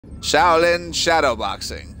Shaolin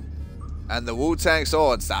shadowboxing and the Wu-Tang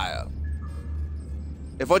sword style.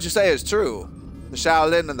 If what you say is true, the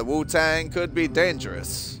Shaolin and the Wu-Tang could be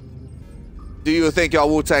dangerous. Do you think your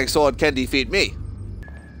Wu-Tang sword can defeat me?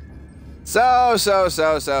 So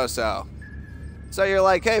you're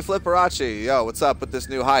like, hey, Flipperachi, yo, what's up with this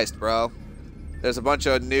new heist, bro? There's a bunch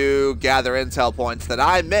of new gather intel points that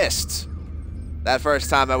I missed that first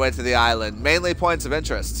time I went to the island. Mainly points of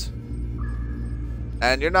interest.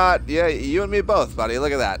 And you're not, yeah, you and me both, buddy.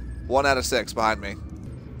 Look at that. 1 out of 6 behind me.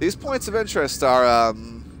 These points of interest are,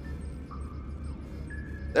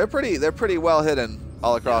 they're pretty well hidden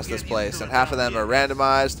all across this place, and half of them are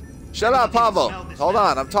randomized. Shut up, Pavel. Hold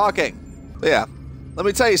on, I'm talking. But yeah. Let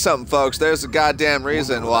me tell you something, folks. There's a goddamn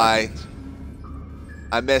reason why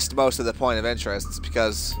I missed most of the point of interest. It's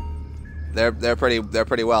because they're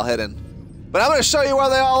pretty well hidden. But I'm gonna show you where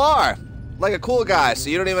they all are, like a cool guy. So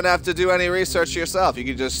you don't even have to do any research yourself. You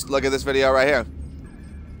can just look at this video right here.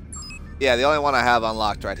 Yeah, the only one I have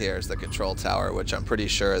unlocked right here is the control tower, which I'm pretty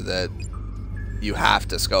sure that you have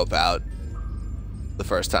to scope out the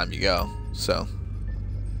first time you go. So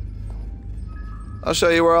I'll show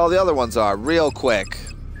you where all the other ones are real quick.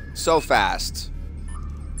 So fast.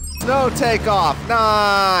 No takeoff.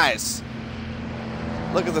 Nice.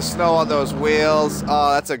 Look at the snow on those wheels.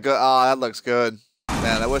 Oh, that's a good. Oh, that looks good.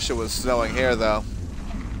 Man, I wish it was snowing here though.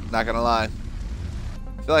 Not gonna lie.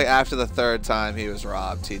 I feel like after the 3rd time he was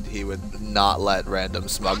robbed, he would not let random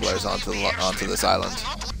smugglers onto this island.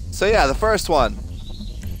 So yeah, the first one,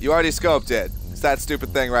 you already scoped it. It's that stupid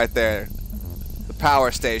thing right there.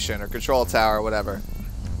 Power station or control tower or whatever.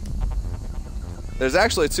 There's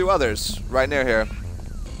actually 2 others right near here.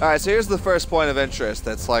 Alright, so here's the first point of interest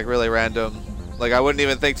that's like really random. Like I wouldn't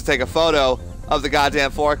even think to take a photo of the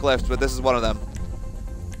goddamn forklift, but this is one of them.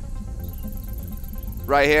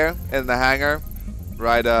 Right here in the hangar.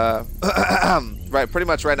 Right right, pretty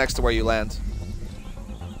much right next to where you land.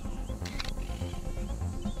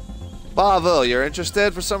 Pavel, you're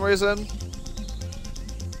interested for some reason?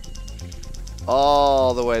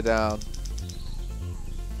 All the way down.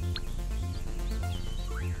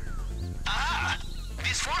 Ah,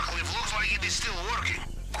 this forklift looks like it is still working.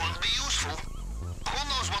 Could be useful. Who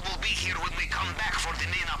knows what will be here when we come back for the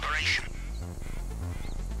main operation?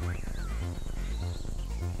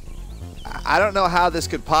 I don't know how this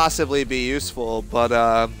could possibly be useful,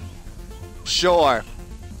 but sure.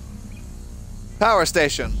 Power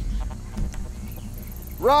station.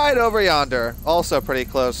 Right over yonder. Also pretty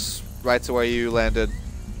close. Right to where you landed.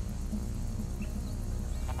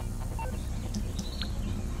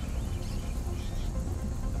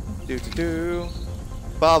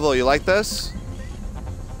 Pavel, you like this?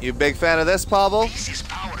 You big fan of this, Pavel? This is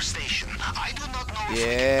power station. I do not know if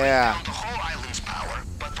yeah. we can break down the whole island's power,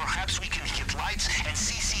 but perhaps we can hit lights and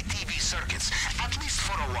CCTV circuits, at least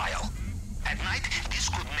for a while. At night, this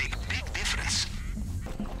could make big difference.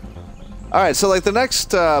 Alright, so like the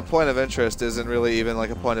next point of interest isn't really even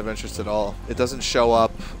like a point of interest at all. It doesn't show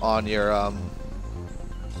up on your,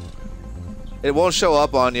 it won't show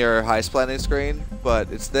up on your heist planning screen, but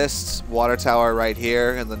it's this water tower right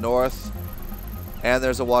here in the north. And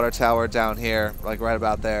there's a water tower down here, like right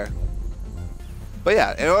about there. But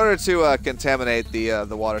yeah, in order to contaminate the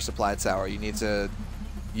water supply tower, you need to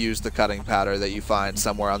use the cutting powder that you find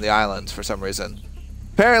somewhere on the island for some reason.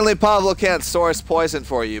 Apparently, Pavel can't source poison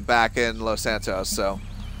for you back in Los Santos, so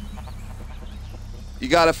you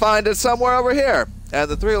gotta find it somewhere over here.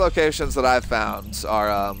 And the 3 locations that I've found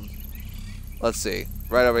are, let's see,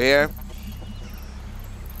 right over here,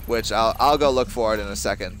 which I'll go look for it in a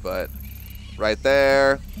second, but right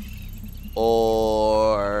there,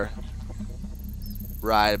 or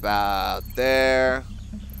right about there,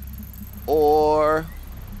 or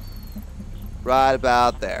right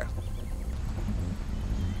about there.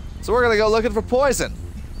 So we're gonna go looking for poison.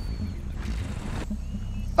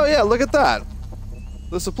 Oh yeah, look at that.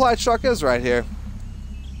 The supply truck is right here.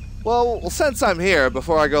 Well, since I'm here,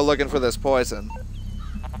 before I go looking for this poison,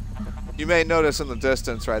 you may notice in the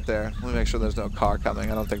distance right there. Let me make sure there's no car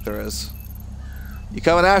coming. I don't think there is. You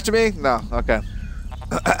coming after me? No, okay.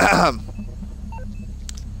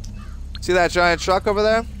 See that giant truck over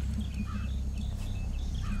there?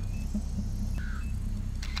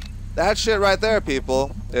 That shit right there,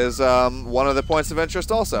 people, is one of the points of interest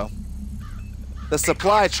also. The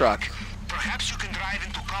supply truck. Perhaps you can drive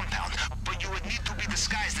into compound, but you would need to be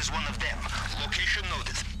disguised as one of them. Location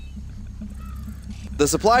noted. The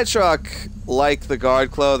supply truck, like the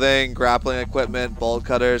guard clothing, grappling equipment, bolt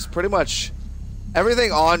cutters, pretty much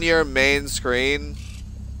everything on your main screen,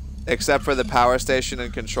 except for the power station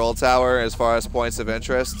and control tower as far as points of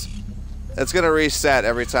interest, It's gonna reset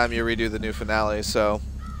every time you redo the new finale, so...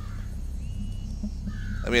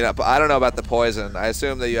 I mean, I don't know about the poison. I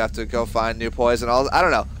assume that you have to go find new poison. I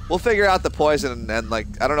don't know. We'll figure out the poison and like,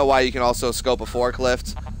 I don't know why you can also scope a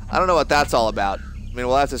forklift. I don't know what that's all about. I mean,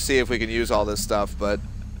 we'll have to see if we can use all this stuff, but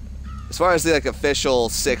as far as the like official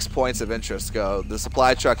 6 points of interest go, the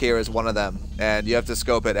supply truck here is one of them, and you have to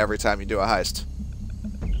scope it every time you do a heist.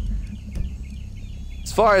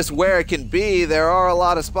 As far as where it can be, there are a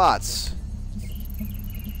lot of spots.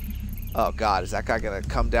 Oh God, is that guy gonna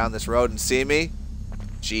come down this road and see me?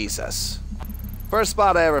 Jesus. First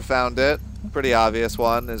spot I ever found it, pretty obvious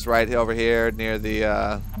one, is right over here near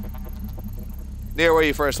the, near where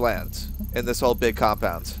you first land, in this whole big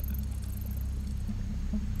compound.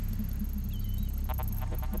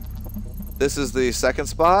 This is the second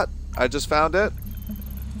spot. I just found it.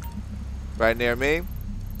 Right near me.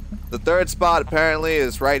 The third spot apparently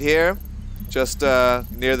is right here, just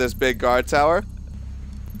near this big guard tower.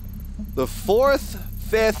 The fourth,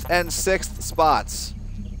 fifth, and sixth spots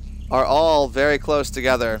are all very close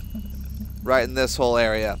together, right in this whole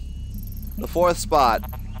area. The fourth spot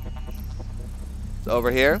is over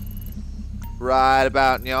here, right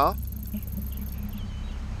about y'all.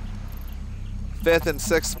 Fifth and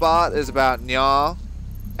sixth spot is about y'all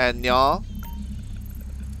and y'all.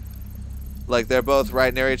 Like they're both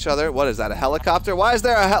right near each other. What is that, a helicopter? Why is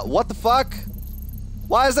there a what the fuck?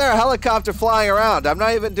 Why is there a helicopter flying around? I'm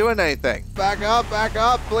not even doing anything. Back up,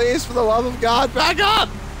 please, for the love of God, back up!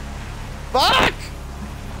 Fuck!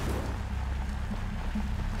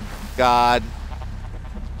 God.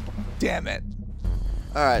 Damn it.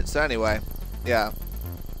 Alright, so anyway, yeah.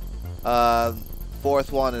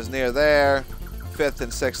 Fourth one is near there. Fifth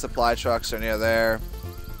and sixth supply trucks are near there.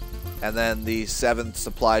 And then the seventh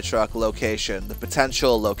supply truck location, the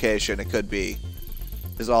potential location it could be,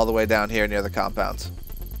 is all the way down here near the compound.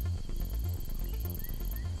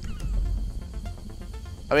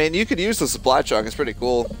 I mean, you could use the supply truck. It's pretty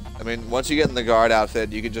cool. I mean, once you get in the guard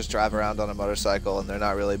outfit, you can just drive around on a motorcycle, and they're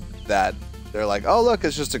not really that. They're like, oh, look,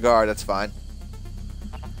 it's just a guard. That's fine.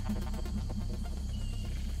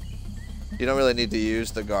 You don't really need to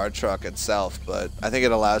use the guard truck itself, but I think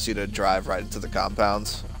it allows you to drive right into the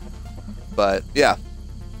compounds. But, yeah.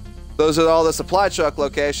 Those are all the supply truck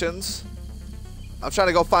locations. I'm trying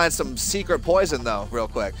to go find some secret poison, though, real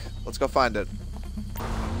quick. Let's go find it.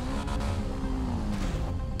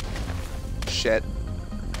 Shit.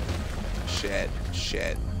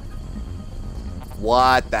 Shit.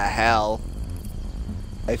 What the hell?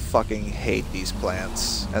 I fucking hate these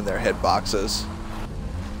plants and their hitboxes.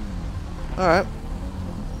 Alright.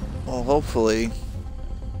 Well, hopefully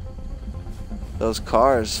those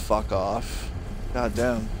cars fuck off. God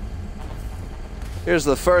damn. Here's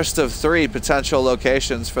the first of 3 potential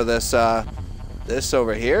locations for this, this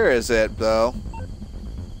over here is it, though.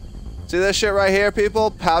 See this shit right here, people?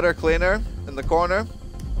 Powder cleaner in the corner.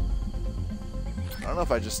 I don't know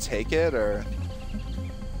if I just take it or...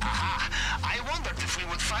 Aha! I wondered if we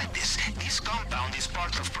would find this. This compound is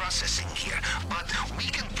part of processing here, but we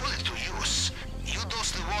can put it to use. You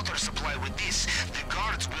dose the water supply with this, the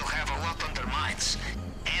guards will have a lot on their minds.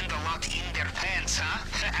 And a lot in their pants,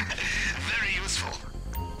 huh? Very useful.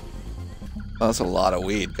 Oh, that's a lot of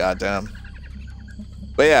weed, goddamn.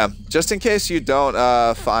 But yeah, just in case you don't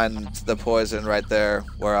find the poison right there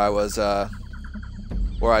where I was,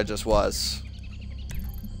 where I just was.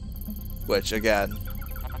 Which, again,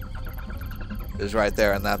 is right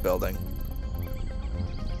there in that building.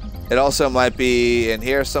 It also might be in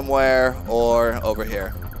here somewhere or over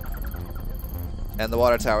here. And the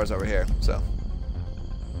water tower's over here, so.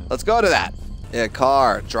 Let's go to that. Yeah,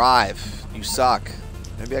 car, drive. You suck.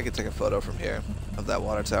 Maybe I could take a photo from here of that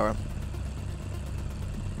water tower.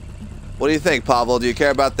 What do you think, Pavel? Do you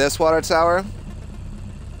care about this water tower?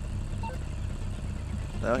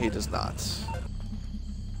 No, he does not.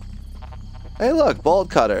 Hey, look,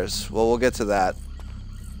 bolt cutters. Well, we'll get to that.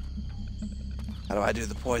 How do I do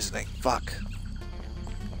the poisoning? Fuck.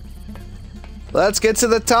 Let's get to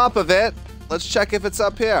the top of it. Let's check if it's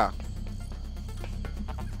up here.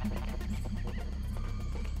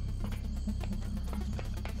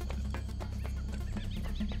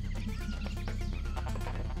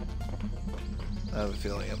 I have a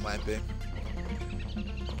feeling it might be.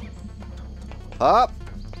 Up.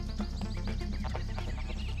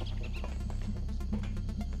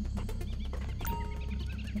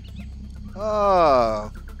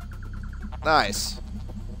 Oh. Nice.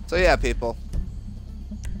 So yeah, people.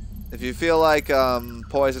 If you feel like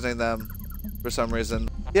poisoning them for some reason.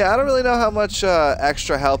 Yeah, I don't really know how much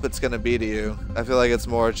extra help it's going to be to you. I feel like it's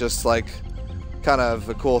more just like kind of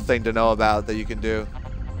a cool thing to know about that you can do.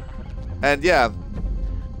 And yeah,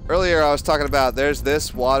 earlier I was talking about there's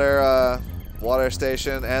this water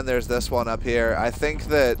station and there's this one up here. I think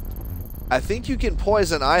you can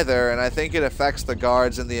poison either, and I think it affects the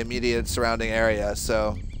guards in the immediate surrounding area.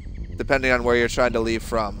 So depending on where you're trying to leave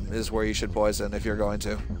from is where you should poison if you're going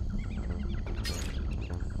to.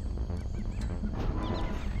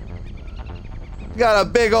 Got a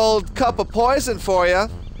big old cup of poison for you.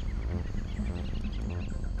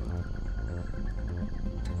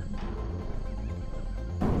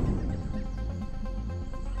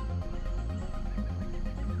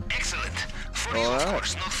 Excellent. For you, of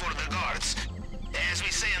course, not for the guards. As we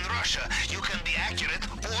say in Russia, you can be accurate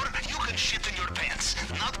or you can shit in your pants.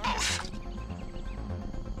 Not both.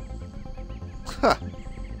 Huh.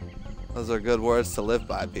 Those are good words to live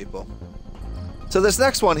by, people. So this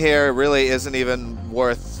next one here really isn't even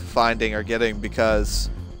worth finding or getting, because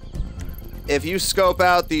if you scope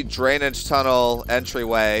out the drainage tunnel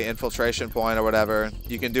entryway, infiltration point or whatever,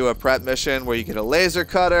 you can do a prep mission where you get a laser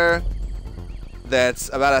cutter that's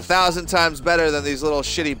about 1,000 times better than these little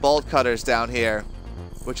shitty bolt cutters down here,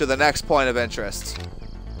 which are the next point of interest.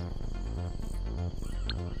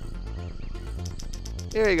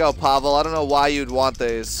 Here you go, Pavel. I don't know why you'd want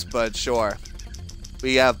these, but sure.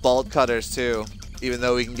 We have bolt cutters too, even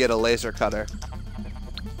though we can get a laser cutter.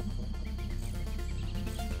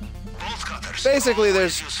 Bolt cutters. Basically,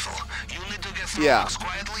 there's... Useful. You need to get through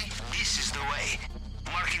quietly. This is the way.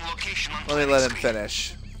 Marking location on Let me let him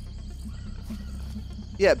finish.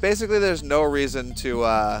 Yeah, basically there's no reason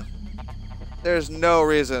to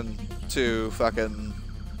fucking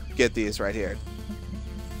get these right here.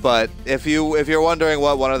 But if you're wondering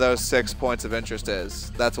what one of those 6 points of interest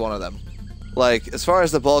is, that's one of them. Like, as far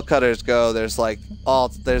as the bolt cutters go, there's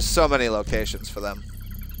there's so many locations for them.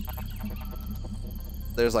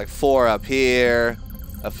 There's like 4 up here,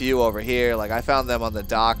 a few over here. Like, I found them on the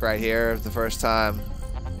dock right here the first time.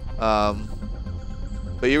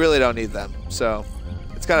 But you really don't need them, so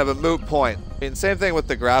it's kind of a moot point. I mean, same thing with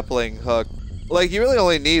the grappling hook. Like, you really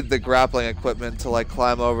only need the grappling equipment to, like,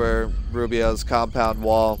 climb over Rubio's compound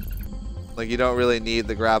wall. Like, you don't really need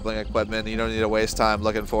the grappling equipment. You don't need to waste time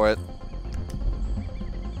looking for it.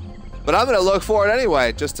 But I'm going to look for it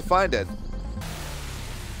anyway, just to find it.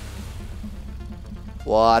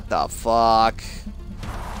 What the fuck?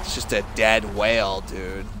 It's just a dead whale,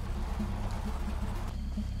 dude.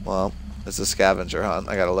 Well, it's a scavenger hunt.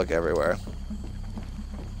 I gotta look everywhere.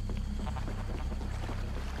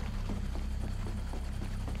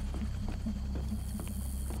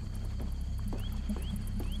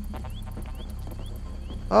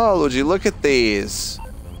 Oh, would you look at these?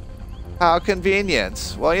 How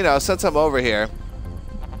convenient. Well, you know, since I'm over here,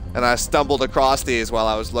 and I stumbled across these while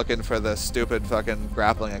I was looking for the stupid fucking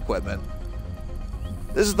grappling equipment.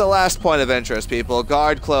 This is the last point of interest, people.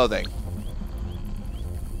 Guard clothing.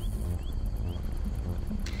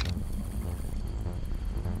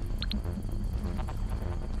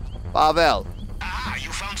 Pavel. Ah, you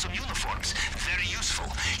found some uniforms. Very useful.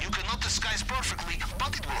 You cannot disguise perfectly,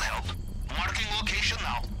 but it will help. Marking location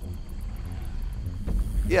now.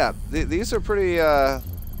 Yeah, these are pretty,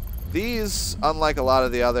 these, unlike a lot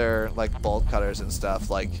of the other, like, bolt cutters and stuff,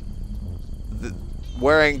 like,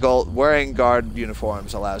 wearing guard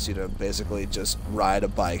uniforms allows you to basically just ride a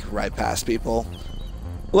bike right past people.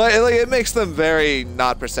 Like it makes them very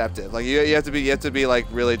not perceptive. Like, you have to be, like,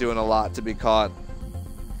 really doing a lot to be caught.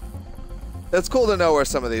 It's cool to know where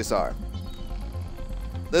some of these are.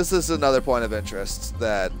 This is another point of interest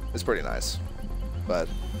that is pretty nice. But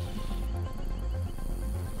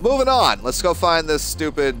moving on, let's go find this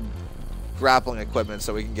stupid grappling equipment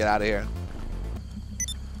so we can get out of here.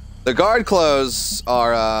 The guard clothes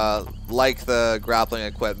are like the grappling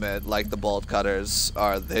equipment, like the bolt cutters,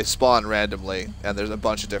 they spawn randomly, and there's a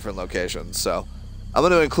bunch of different locations. So I'm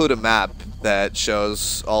going to include a map that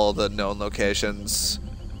shows all the known locations,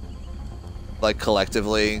 like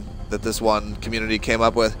collectively, that this one community came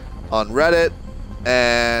up with on Reddit.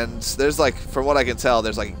 And there's, like, from what I can tell,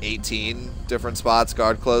 there's like 18 different spots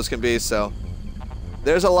guard clothes can be, so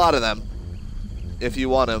there's a lot of them if you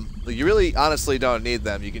want them. You really honestly don't need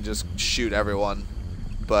them. You can just shoot everyone.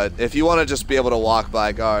 But if you want to just be able to walk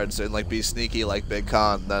by guards and, like, be sneaky like Big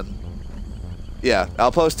Con, then yeah,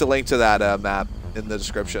 I'll post a link to that map in the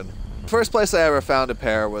description. First place I ever found a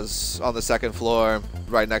pair was on the 2nd floor,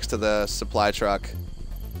 right next to the supply truck,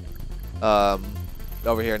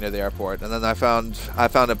 over here near the airport. And then I found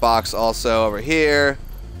a box also over here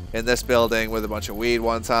in this building with a bunch of weed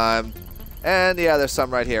one time. And yeah, there's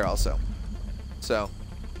some right here also. So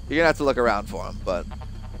you're gonna have to look around for them, but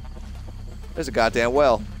there's a goddamn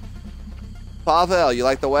whale. Pavel, you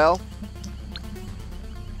like the whale?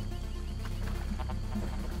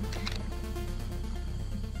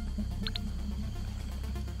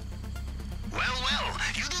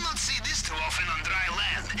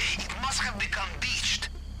 become beached.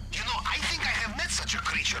 You know, I think I have met such a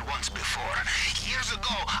creature once before. Years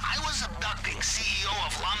ago, I was abducting CEO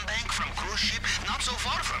of Lambank from cruise ship not so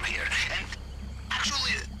far from here. And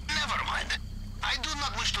actually, never mind. I do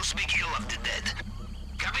not wish to speak ill of the dead.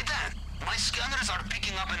 Capitan, my scanners are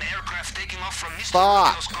picking up an aircraft taking off from Mr.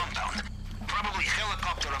 Romeo's compound. Probably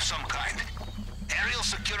helicopter of some kind. Aerial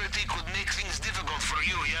security could make things difficult for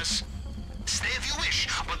you, yes? Stay if you wish,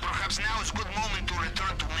 but perhaps now is a good moment to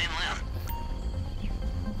return to mainland.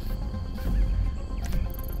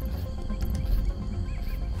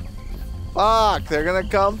 Fuck, they're gonna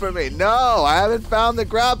come for me. No, I haven't found the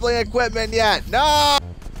grappling equipment yet. No!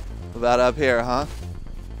 About up here, huh?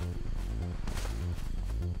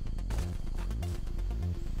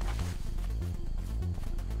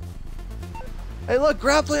 Hey, look,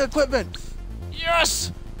 grappling equipment.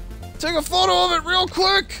 Yes! Take a photo of it real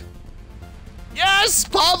quick. Yes,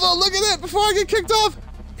 Pavel, look at it before I get kicked off.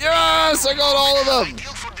 Yes, I got all of them.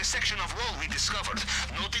 Ideal for the section of wall we discovered.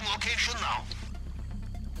 Noting location now.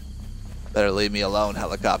 Better leave me alone,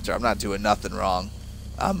 helicopter. I'm not doing nothing wrong.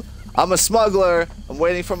 I'm a smuggler. I'm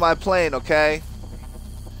waiting for my plane, okay?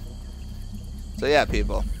 So yeah,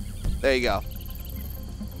 people. There you go.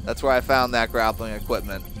 That's where I found that grappling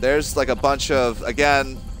equipment. There's like a bunch of,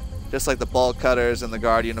 again, just like the bolt cutters and the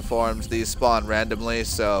guard uniforms, these spawn randomly,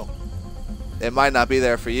 so it might not be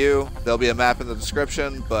there for you. There'll be a map in the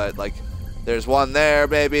description, but like there's one there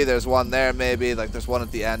maybe, there's one there maybe, like there's one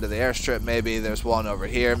at the end of the airstrip maybe, there's one over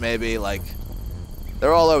here maybe, like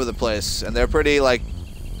they're all over the place, and they're pretty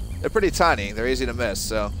tiny, they're easy to miss,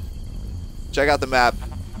 so check out the map.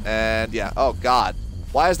 And yeah, oh god,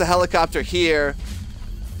 why is the helicopter here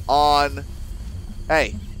on,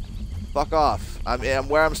 hey, fuck off, I'm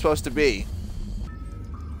where I'm supposed to be.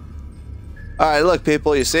 Alright, look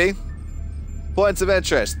people, you see? Points of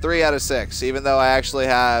interest, 3 out of 6, even though I actually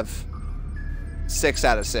have 6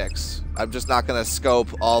 out of 6. I'm just not gonna scope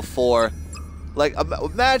all 4. Like,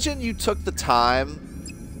 imagine you took the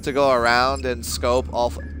time to go around and scope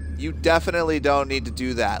all. You definitely don't need to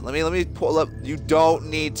do that. Let me pull up. You don't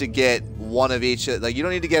need to get one of each. Like, you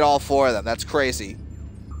don't need to get all 4 of them. That's crazy.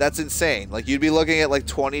 That's insane. Like, you'd be looking at like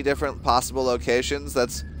 20 different possible locations.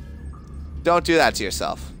 Don't do that to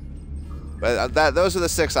yourself. But those are the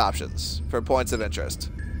 6 options for points of interest.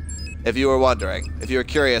 If you were wondering, if you were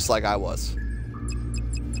curious like I was.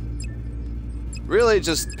 Really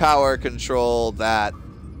just power control that.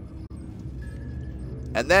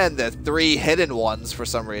 And then the 3 hidden ones for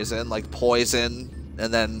some reason, like poison,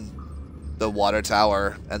 and then the water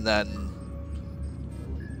tower, and then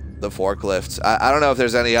the forklift. I don't know if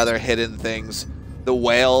there's any other hidden things. The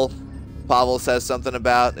whale, Pavel says something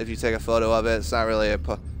about if you take a photo of it. It's not really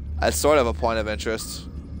it's sort of a point of interest.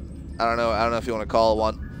 I don't know if you want to call it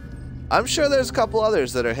one. I'm sure there's a couple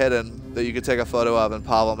others that are hidden that you could take a photo of, and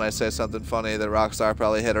Pavel might say something funny that Rockstar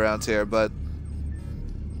probably hid around here, but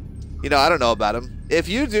you know, I don't know about him. If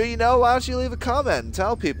you do, you know, why don't you leave a comment and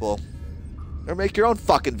tell people? Or make your own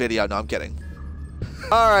fucking video. No, I'm kidding.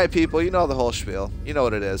 Alright, people, you know the whole spiel. You know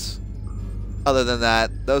what it is. Other than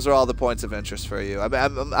that, those are all the points of interest for you. I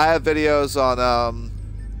have videos on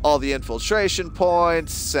all the infiltration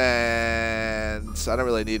points, and I don't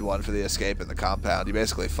really need one for the escape in the compound. You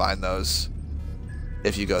basically find those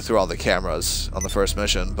if you go through all the cameras on the first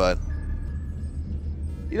mission, but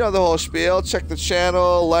you know the whole spiel. Check the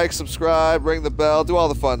channel, like, subscribe, ring the bell, do all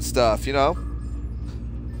the fun stuff, you know?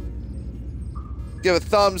 Give a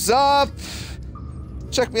thumbs up.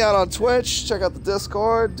 Check me out on Twitch, check out the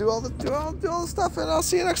Discord, do all the stuff, and I'll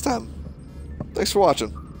see you next time. Thanks for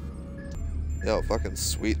watching. Yo, fucking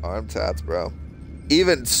sweet arm tats, bro.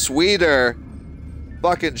 Even sweeter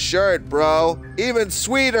fucking shirt, bro. Even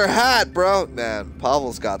sweeter hat, bro. Man,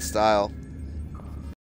 Pavel's got style.